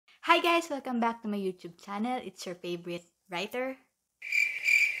Hi guys! Welcome back to my YouTube channel. It's your favorite writer.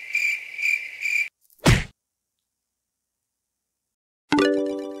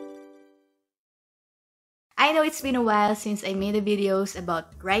 I know it's been a while since I made the videos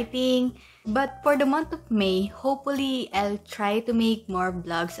about writing, but for the month of May, hopefully I'll try to make more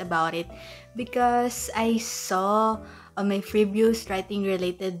vlogs about it because I saw on my previous writing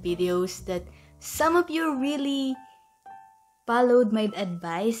related videos that some of you really followed my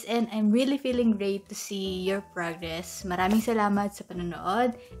advice and I'm really feeling great to see your progress. Maraming salamat sa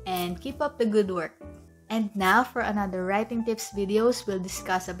panonood and keep up the good work. And now for another writing tips videos, we'll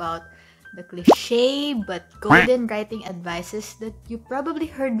discuss about the cliche but golden writing advices that you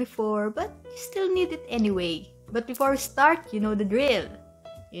probably heard before but you still need it anyway. But before we start, you know the drill.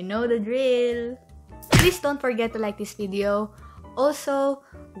 Please don't forget to like this video. Also,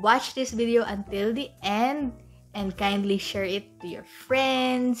 watch this video until the end and kindly share it to your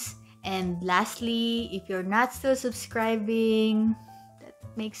friends. And lastly, if you're not still subscribing, that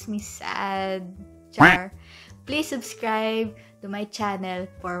makes me sad. Char. Please subscribe to my channel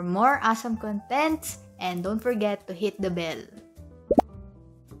for more awesome contents and don't forget to hit the bell.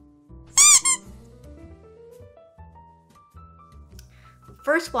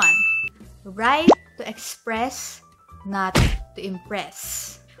 First one, write to express, not to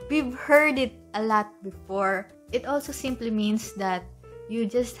impress. We've heard it a lot before. It also simply means that you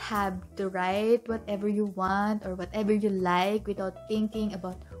just have to write whatever you want or whatever you like without thinking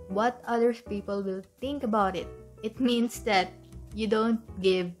about what other people will think about it. It means that you don't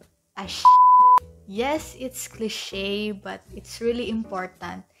give a shit. Yes, it's cliche, but it's really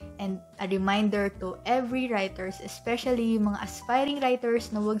important and a reminder to every writers, especially yung mga aspiring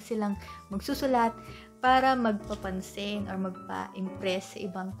writers na huwag silang magsusulat para magpapansin or magpa-impress sa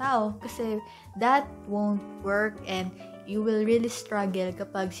ibang tao kasi that won't work and you will really struggle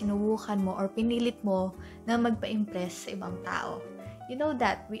kapag sinubukan mo or pinilit mo na magpa-impress sa ibang tao. You know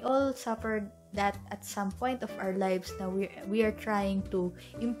that we all suffered that at some point of our lives na we are trying to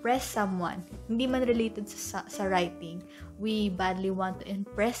impress someone. Hindi man related sa writing. We badly want to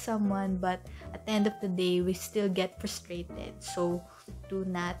impress someone but at the end of the day, we still get frustrated. So, do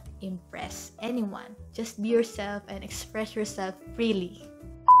not impress anyone. Just be yourself and express yourself freely.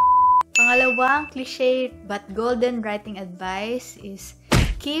 Pangalawang cliche but golden writing advice is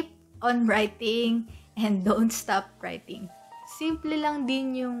keep on writing and don't stop writing. Simple lang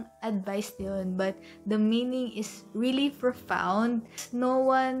din yung advice yun, but the meaning is really profound. No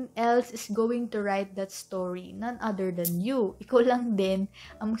one else is going to write that story, none other than you. Ikaw lang din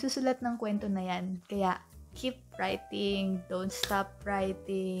ang magsusulat ng kwento na yan. Kaya, keep writing, don't stop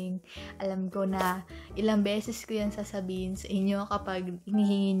writing. Alam ko na ilang beses ko yan sasabihin sa inyo kapag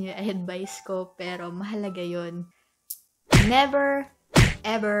hinihingi nyo advice ko, pero mahalaga yun. Never,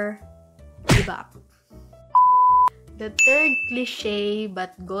 ever give up. The third cliche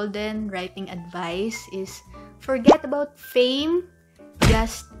but golden writing advice is forget about fame,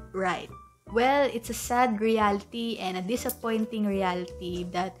 just write. Well, it's a sad reality and a disappointing reality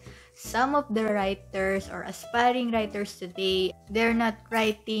that some of the writers or aspiring writers today, they're not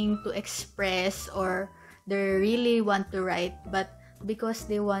writing to express or they really want to write, but because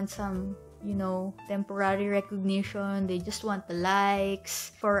they want some, temporary recognition, they just want the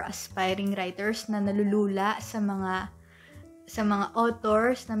likes. For aspiring writers na nalulula sa mga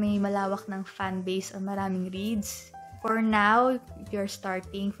authors na may malawak ng fan base o maraming reads, for now, if you're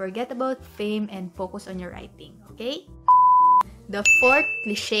starting, forget about fame and focus on your writing, okay? The fourth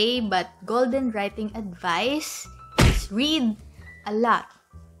cliche but golden writing advice is read a lot.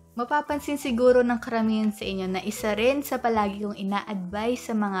 Mapapansin siguro ng karamihan sa inyo na isa rin sa palagi kong ina-advise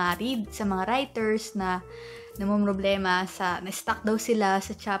sa mga writers na namumroblema sa na-stuck daw sila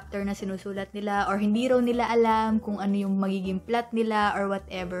sa chapter na sinusulat nila or hindi raw nila alam kung ano yung magiging plot nila or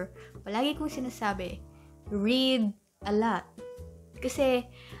whatever. Palagi kong sinasabi, read a lot. Kasi,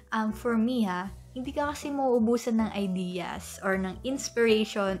 for me hindi ka kasi mauubusan ng ideas or ng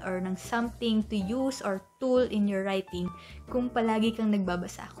inspiration or ng something to use or tool in your writing kung palagi kang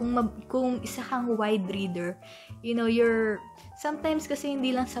nagbabasa. Kung isa kang wide reader, sometimes kasi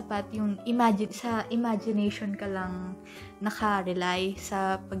hindi lang sapat yung sa imagination ka lang naka-rely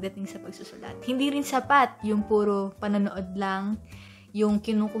sa pagdating sa pagsusulat. Hindi rin sapat yung puro panonood lang yung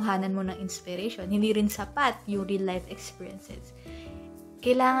kinukuhanan mo ng inspiration. Hindi rin sapat yung real life experiences.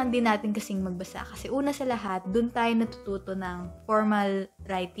 Kailangan din natin kasing magbasa kasi una sa lahat, dun tayo natututo ng formal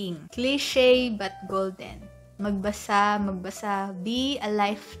writing. Cliche but golden. Magbasa, be a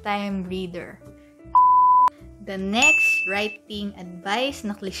lifetime reader. The next writing advice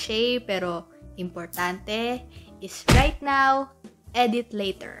na cliche pero importante is write now, edit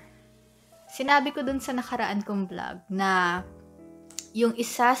later. Sinabi ko dun sa nakaraan kong vlog na yung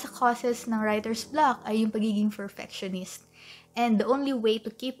isa sa causes ng writer's block ay yung pagiging perfectionist. And the only way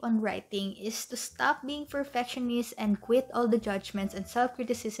to keep on writing is to stop being perfectionist and quit all the judgments and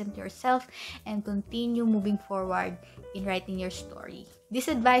self-criticism to yourself and continue moving forward in writing your story. This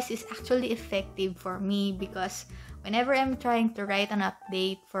advice is actually effective for me because whenever I'm trying to write an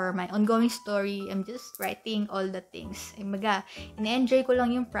update for my ongoing story, I'm just writing all the things. Imaga, ina-enjoy ko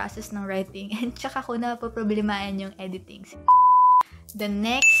lang yung process ng writing and tsaka ko na poproblemahan yung editing. The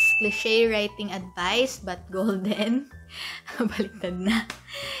next cliche writing advice, but golden, baliktad na,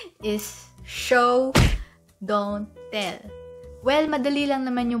 is show, don't tell. Well, madali lang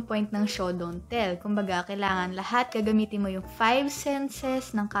naman yung point ng show, don't tell. Kumbaga, kailangan lahat gagamitin mo yung 5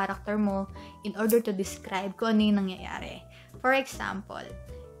 senses ng character mo in order to describe kung ano yung nangyayari. For example,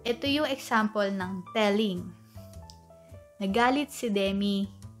 ito yung example ng telling. Nagalit si Demi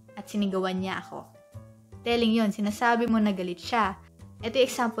at sinigawan niya ako. Telling yon, sinasabi mo nagalit siya. Ito yung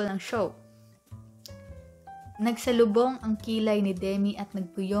example ng show. Nagsalubong ang kilay ni Demi at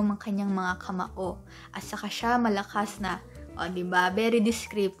nagbuyom ang kanyang mga kamao. At saka siya malakas na, diba? Very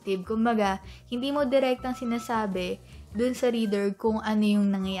descriptive. Kumbaga, hindi mo direktang sinasabi dun sa reader kung ano yung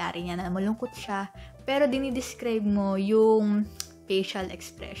nangyayari niya, na malungkot siya. Pero dinidescribe mo yung facial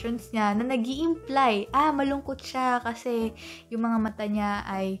expressions niya na nag-i-imply, malungkot siya kasi yung mga mata niya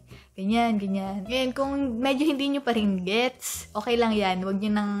ay ganyan, ganyan. Ngayon, kung medyo hindi nyo pa rin gets, okay lang yan. Huwag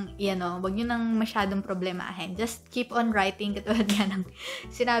nyo nang masyadong problemahin. Just keep on writing, katulad nga ng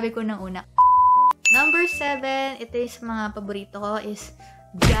sinabi ko ng una. Number 7, ito yung sa mga paborito ko, is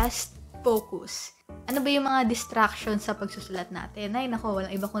just focus. Ano ba yung mga distractions sa pagsusulat natin? Ay, nako,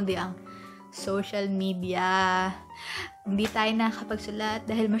 walang iba kundi ang social media. Hindi tayo nakakapagsulat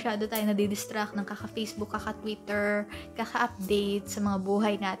dahil masyado tayo nadidistract ng kaka-Facebook, kaka-Twitter, kaka-update sa mga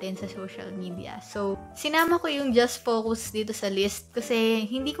buhay natin sa social media. So, sinama ko yung just focus dito sa list kasi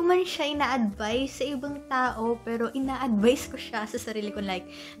hindi ko man siya ina-advise sa ibang tao, pero ina-advise ko siya sa sarili ko, like,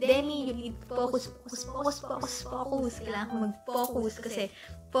 Demi, you need focus. Kailangan ko mag-focus kasi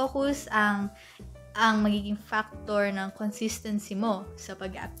focus ang magiging factor ng consistency mo sa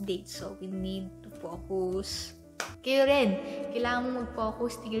pag-update. So, we need to focus. Kayo rin, kailangan mo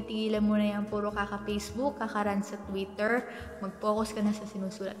mag-focus, tigil-tigilan mo na yan, puro kaka-Facebook, kaka-run sa Twitter, mag-focus ka na sa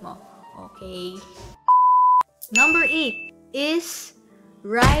sinusulat mo. Okay? Number 8 is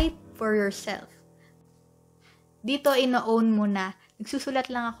write for yourself. Dito, ino-own mo na, nagsusulat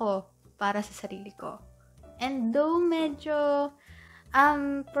lang ako para sa sarili ko. And though medyo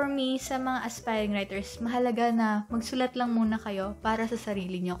for me, sa mga aspiring writers, mahalaga na magsulat lang muna kayo para sa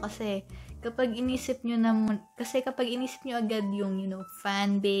sarili nyo. Kasi kapag inisip nyo agad yung,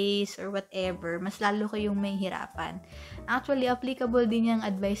 fan base or whatever, mas lalo kayong may hirapan. Actually, applicable din yung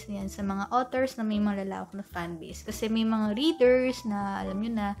advice na yan sa mga authors na may malalawak na fan base. Kasi may mga readers na, alam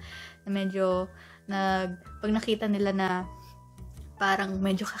nyo na medyo, pag nakita nila na parang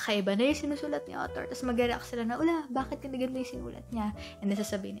medyo kakaiba na yung sinusulat ni author. Tapos mag-react sila na, bakit ganito yung sinulat niya? And then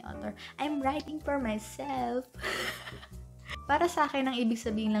sasabihin ni author, I'm writing for myself. Para sa akin, ang ibig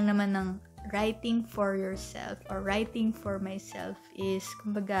sabihin lang naman ng writing for yourself or writing for myself is,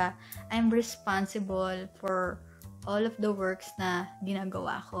 kumbaga, I'm responsible for all of the works na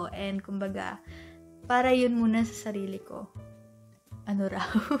ginagawa ko. And kumbaga, para yun muna sa sarili ko. Ano raw?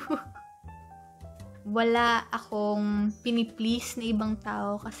 Wala akong piniplease na ibang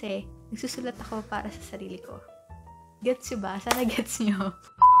tao kasi nagsusulat ako para sa sarili ko. Gets nyo ba? Sana gets nyo.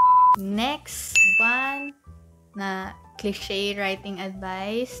 Next one na cliche writing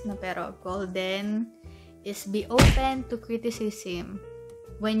advice na pero golden is be open to criticism.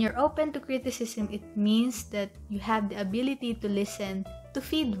 When you're open to criticism, it means that you have the ability to listen to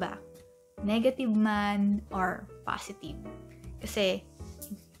feedback, negative man or positive. Kasi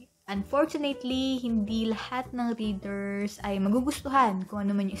unfortunately, hindi lahat ng readers ay magugustuhan kung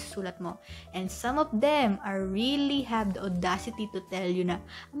ano man yung isusulat mo. And some of them are really have the audacity to tell you na,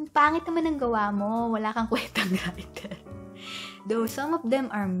 ang pangit naman ang gawa mo, wala kang kwentang writer. Though some of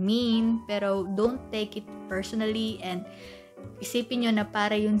them are mean, pero don't take it personally and isipin nyo na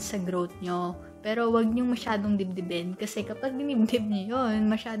para yun sa growth nyo. Pero wag niyong masyadong dibdibin kasi kapag dinibdib niyo yun,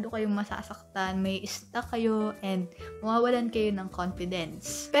 masyado kayong masasaktan, may stuck kayo, and mawawalan kayo ng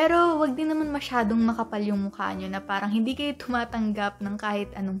confidence. Pero wag din naman masyadong makapal yung mukha niyo na parang hindi kayo tumatanggap ng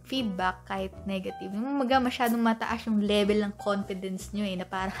kahit anong feedback, kahit negative. Yung masyadong mataas yung level ng confidence niyo na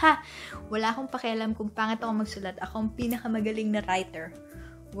parang, wala akong pakialam kung pangit ako magsulat, ako ang pinakamagaling na writer.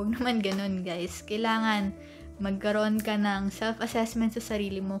 Wag naman ganun, guys. Kailangan magkaroon ka ng self-assessment sa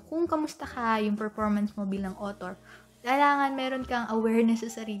sarili mo kung kamusta ka yung performance mo bilang author Kailangan meron kang awareness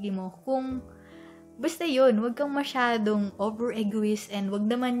sa sarili mo kung basta yun, wag kang masyadong over-egoist and wag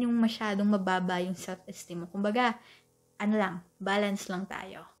naman yung masyadong mababa yung self-esteem mo. Kumbaga, balance lang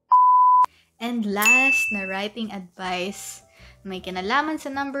tayo. And last na writing advice, may kinalaman sa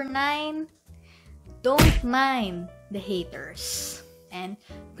number 9, don't mind the haters. And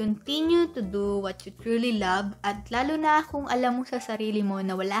continue to do what you truly love, at lalo na kung alam mo sa sarili mo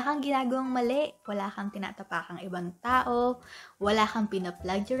na wala kang ginagawang mali, wala kang tinatapakang ibang tao, wala kang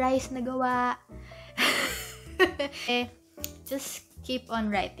pina-plagiarize na gawa. Just keep on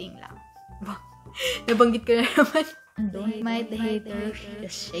writing lang. Nabanggit ko na naman. Don't mind the haters,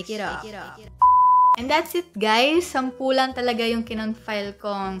 just shake it off. And that's it, guys. 10 lang talaga yung kinonfile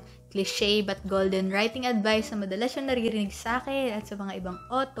kong cliché but golden writing advice na madalas yung naririnig sa akin at sa mga ibang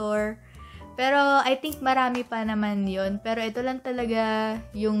author. Pero I think marami pa naman yon. Pero ito lang talaga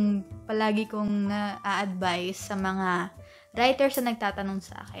yung palagi kong na-advise sa mga writers na nagtatanong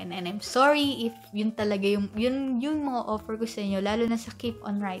sa akin. And I'm sorry if yun talaga yung mga offer ko sa inyo, lalo na sa keep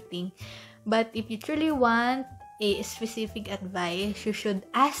on writing. But if you truly want a specific advice, you should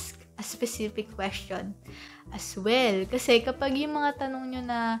ask a specific question as well. Kasi kapag yung mga tanong nyo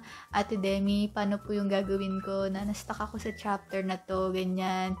na, Ate Demi, paano po yung gagawin ko na na-stuck ako sa chapter na to,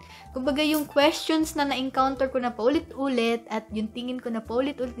 ganyan. Kumbaga yung questions na na-encounter ko na paulit-ulit at yung tingin ko na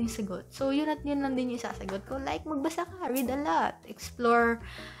paulit-ulit yung sagot. So, yun at yun lang din yung sasagot ko. Like, magbasa ka, read a lot, explore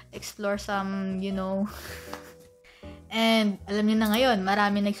some, And alam niyo na ngayon,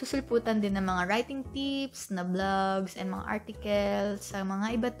 marami nagsusulputan din ng mga writing tips, na blogs, and mga articles sa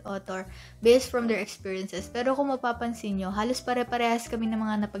mga iba't author based from their experiences. Pero kung mapapansin nyo, halos pare-parehas kami ng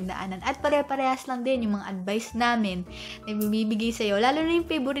mga napagdaanan. At pare-parehas lang din yung mga advice namin na bibigay sa'yo. Lalo na yung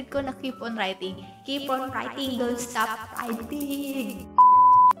favorite ko na keep on writing. Keep on writing, don't stop writing!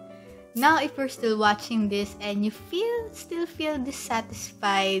 Now, if you're still watching this and you still feel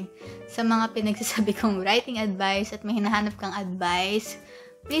dissatisfied sa mga pinagsasabi kong writing advice at may hinahanap kang advice,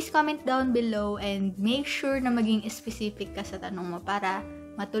 please comment down below and make sure na maging specific ka sa tanong mo para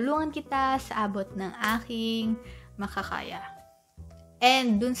matulungan kita sa abot ng aking makakaya.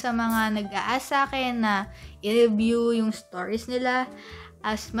 And dun sa mga nag-aasa akin na i-review yung stories nila,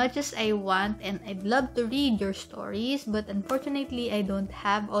 as much as I want and I'd love to read your stories, but unfortunately, I don't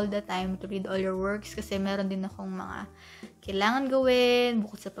have all the time to read all your works kasi meron din akong mga kailangan gawin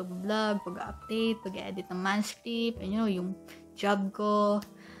bukod sa pag-vlog, pag-update, pag-edit ng manuscript, yung job ko.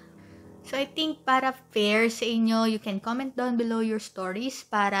 So, I think para fair sa inyo, you can comment down below your stories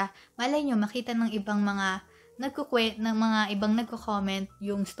para malay nyo makita ng ibang mga ibang nagko-comment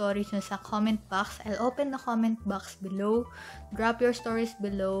yung stories nyo sa comment box. I'll open the comment box below. Drop your stories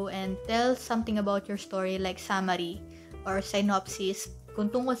below and tell something about your story like summary or synopsis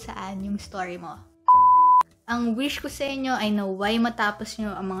kung tungkol saan yung story mo. Ang wish ko sa inyo ay nawa'y matapos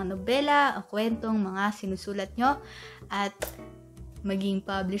nyo ang mga nobela, ang kwentong mga sinusulat nyo at maging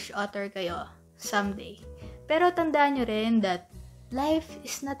published author kayo someday. Pero tandaan nyo rin that life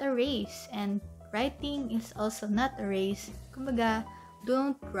is not a race and writing is also not a race. Kumbaga,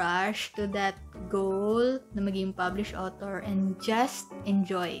 don't rush to that goal na maging published author and just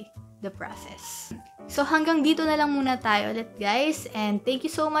enjoy the process. So, hanggang dito na lang muna tayo ulit, guys. And thank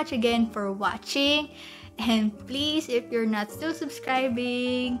you so much again for watching. And please, if you're not still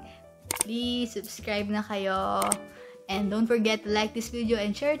subscribing, please subscribe na kayo. And don't forget to like this video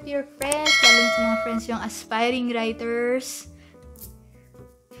and share it to your friends, lalo sa mga friends yung aspiring writers.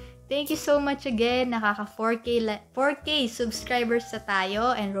 Thank you so much again. Nakaka 4K subscribers na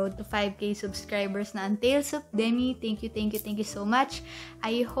tayo and road to 5K subscribers na ang Tales of Demi. Thank you so much.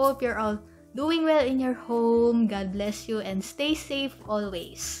 I hope you're all doing well in your home. God bless you and stay safe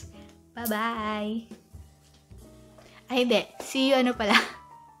always. Bye-bye! Ay, hindi. See you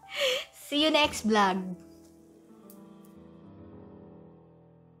See you next vlog.